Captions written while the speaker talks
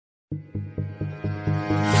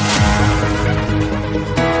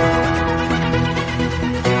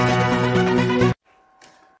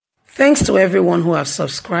Thanks to everyone who have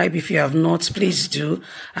subscribed. If you have not, please do.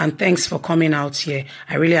 And thanks for coming out here.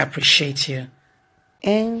 I really appreciate you.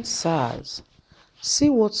 Endsars. See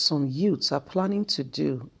what some youths are planning to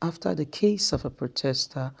do after the case of a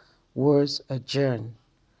protester was adjourned.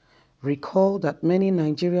 Recall that many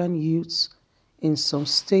Nigerian youths in some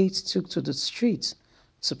states took to the streets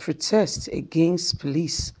to protest against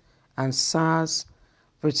police and SARS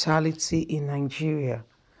brutality in Nigeria.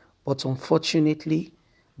 But unfortunately,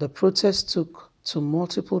 the protest took to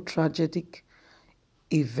multiple tragic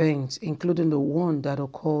events, including the one that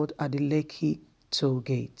occurred at the Lekki toll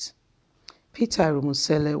gate. Peter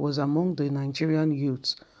Musele was among the Nigerian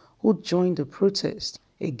youths who joined the protest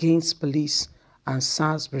against police and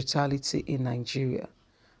SARS brutality in Nigeria.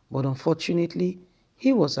 But unfortunately,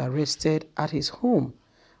 he was arrested at his home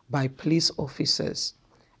by police officers,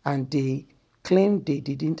 and they claimed they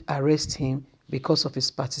didn't arrest him because of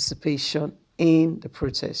his participation in the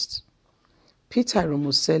protest. Peter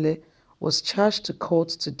Musele was charged to court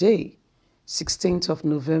today, 16th of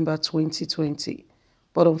November 2020,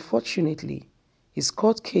 but unfortunately, his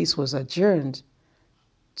court case was adjourned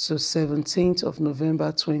to 17th of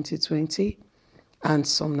November 2020, and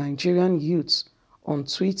some Nigerian youths on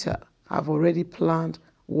Twitter have already planned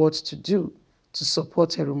what to do to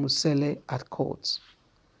support Musele at court.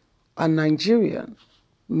 A Nigerian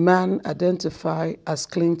man identified as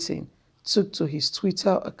Clinton took to his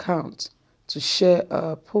Twitter account to share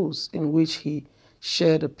a post in which he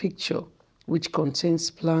shared a picture which contains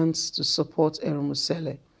plans to support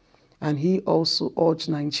Musele, and he also urged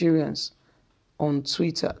Nigerians on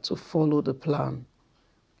Twitter to follow the plan.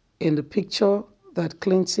 In the picture that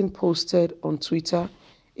Clinton posted on Twitter,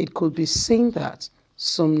 it could be seen that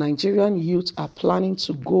some Nigerian youths are planning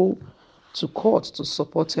to go to court to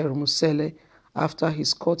support Musele after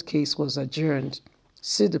his court case was adjourned.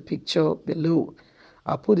 See the picture below.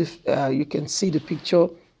 I'll put it, you can see the picture,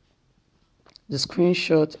 the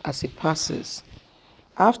screenshot as it passes.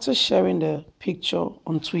 After sharing the picture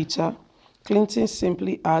on Twitter, Clinton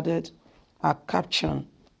simply added a caption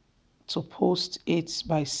to post it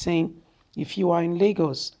by saying, "If you are in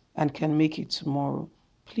Lagos and can make it tomorrow,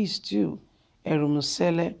 please do.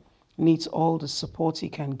 Musele needs all the support he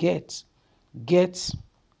can get.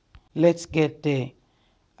 Let's get there."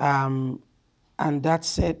 And that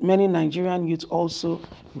said, many Nigerian youth also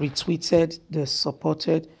retweeted the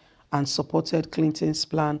supported Clinton's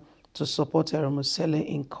plan to support Musele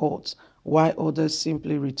in court, while others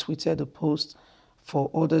simply retweeted the post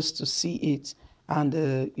for others to see it. And,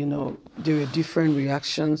 there were different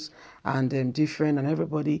reactions and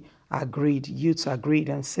everybody agreed, youths agreed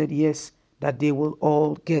and said yes, that they will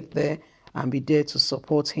all get there and be there to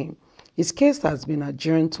support him. His case has been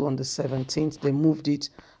adjourned to on the 17th. They moved it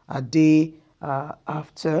a day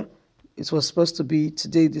after. It was supposed to be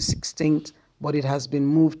today, the 16th, but it has been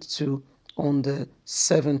moved to on the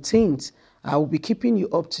 17th. I will be keeping you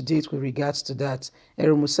up to date with regards to that.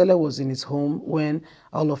 Musele was in his home when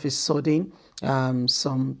all of a sudden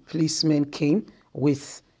some policemen came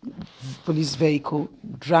with police vehicle,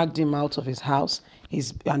 dragged him out of his house,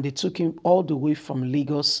 and they took him all the way from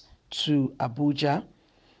Lagos to Abuja.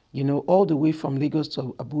 All the way from Lagos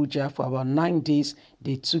to Abuja for about 9 days.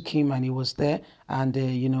 They took him and he was there, and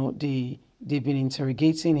they've been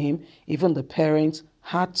interrogating him. Even the parents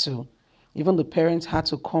had to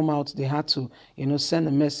come out. They had to send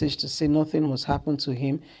a message to say nothing was happened to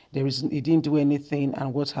him. He didn't do anything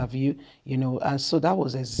and what have you. And so that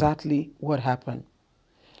was exactly what happened.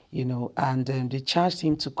 And they charged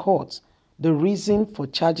him to court. The reason for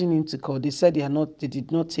charging him to court, they said they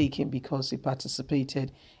did not take him because he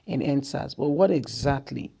participated in Endsars. But what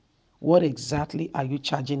exactly are you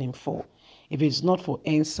charging him for? If it's not for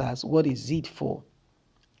Endsars, what is it for?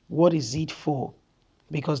 What is it for?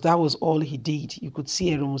 Because that was all he did. You could see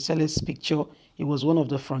Musele's picture. He was one of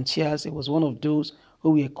the frontiers. He was one of those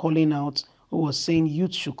who were calling out, who was saying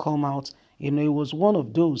youth should come out. He was one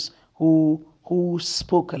of those who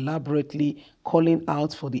spoke elaborately, calling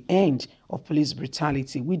out for the end of police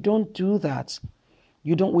brutality. We don't do that.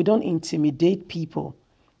 We don't intimidate people,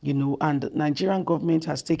 and the Nigerian government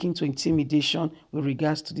has taken to intimidation with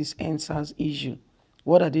regards to this Endsars issue.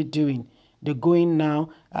 What are they doing? They're going now,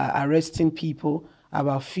 arresting people.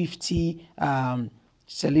 About 50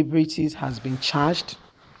 celebrities has been charged.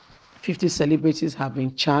 50 celebrities have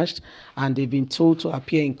been charged, and they've been told to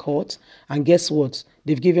appear in court. And guess what?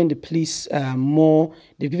 They've given the police more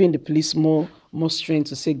strength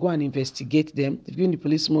to say, go and investigate them. They've given the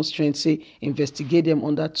police more strength to say, investigate them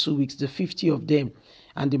under 2 weeks, the 50 of them.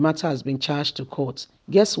 and the matter has been charged to court.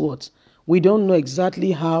 Guess what? We don't know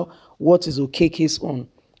exactly what is Okeke's on.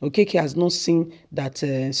 Okeke has not seen that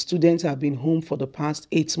students have been home for the past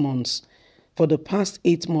 8 months. For the past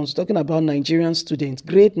 8 months, talking about Nigerian students,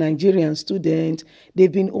 great Nigerian students,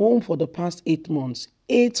 they've been home for the past 8 months,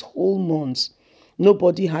 8 whole months.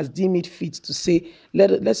 Nobody has deemed it fit to say,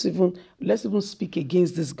 let's even speak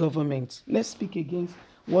against this government. Let's speak against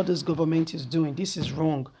what this government is doing. This is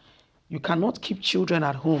wrong. You cannot keep children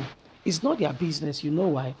at home. It's not their business. You know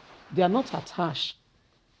why? They are not attached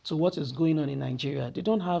to what is going on in Nigeria.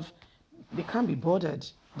 They can't be bothered.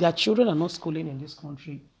 Their children are not schooling in this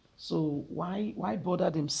country. So why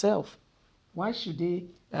bother themselves? Why should they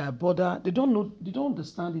bother? They don't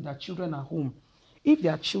understand that their children are home. If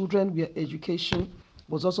their children were education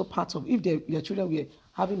was also part of, if their children were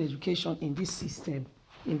having education in this system,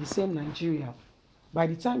 in the same Nigeria, by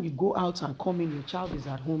the time you go out and come in, your child is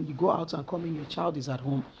at home. You go out and come in, your child is at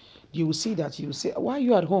home. You will see that. You will say, why are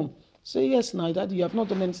you at home? Say, yes, now, Daddy, you have not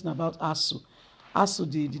done anything about ASU. ASU,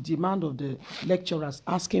 the demand of the lecturers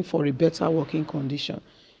asking for a better working condition.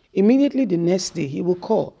 Immediately the next day, he will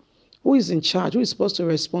call. Who is in charge? Who is supposed to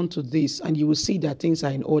respond to this? And you will see that things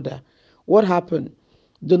are in order. What happened?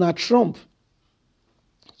 Donald Trump,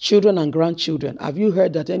 children and grandchildren, have you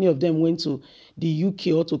heard that any of them went to the UK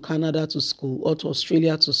or to Canada to school or to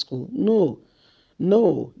Australia to school?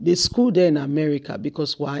 No, they school there in America.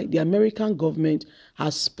 Because why? The American government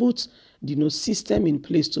has put system in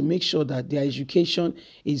place to make sure that their education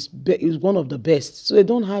is one of the best. So they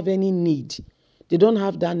don't have any need. They don't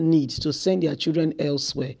have that need to send their children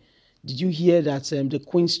elsewhere. Did you hear that the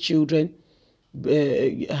Queen's children,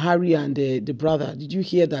 Harry and the brother, did you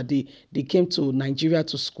hear that they came to Nigeria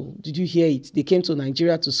to school? Did you hear it? They came to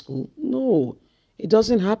Nigeria to school? No, it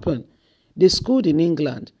doesn't happen. They schooled in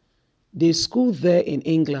England. They school there in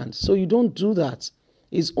England. So you don't do that.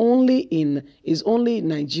 It's only in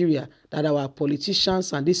Nigeria that our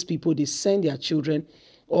politicians and these people, they send their children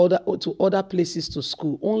to other places to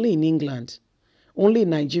school. Only in England. Only in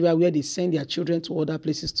Nigeria where they send their children to other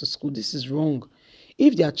places to school. This is wrong.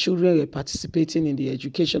 If their children were participating in the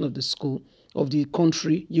education of the school, of the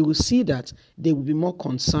country, you will see that they will be more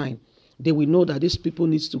concerned. They will know that these people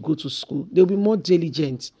need to go to school. They will be more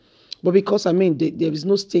diligent. But because, there is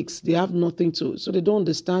no stakes, they have nothing to, so they don't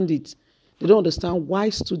understand it. They don't understand why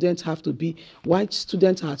students are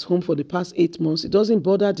at home for the past 8 months. It doesn't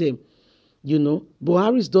bother them.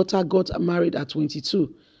 Buhari's daughter got married at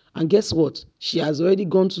 22. And guess what? She has already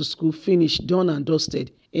gone to school, finished, done and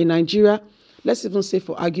dusted. In Nigeria, let's even say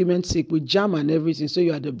for argument's sake, with JAM and everything, so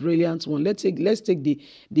you are the brilliant one. Let's take the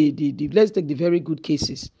very good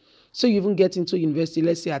cases. So you even get into university,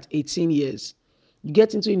 let's say at 18 years. You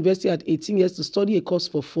get into university at 18 years to study a course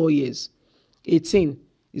for 4 years. 18.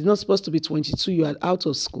 It's not supposed to be 22. You are out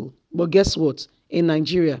of school. But guess what? In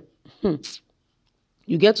Nigeria,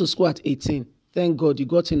 you get to school at 18. Thank God you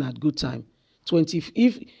got in at good time. 20.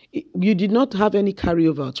 If you did not have any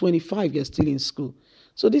carryover, 25, you're still in school.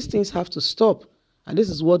 So these things have to stop. And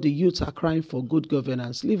this is what the youth are crying for: good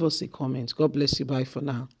governance. Leave us a comment. God bless you. Bye for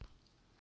now.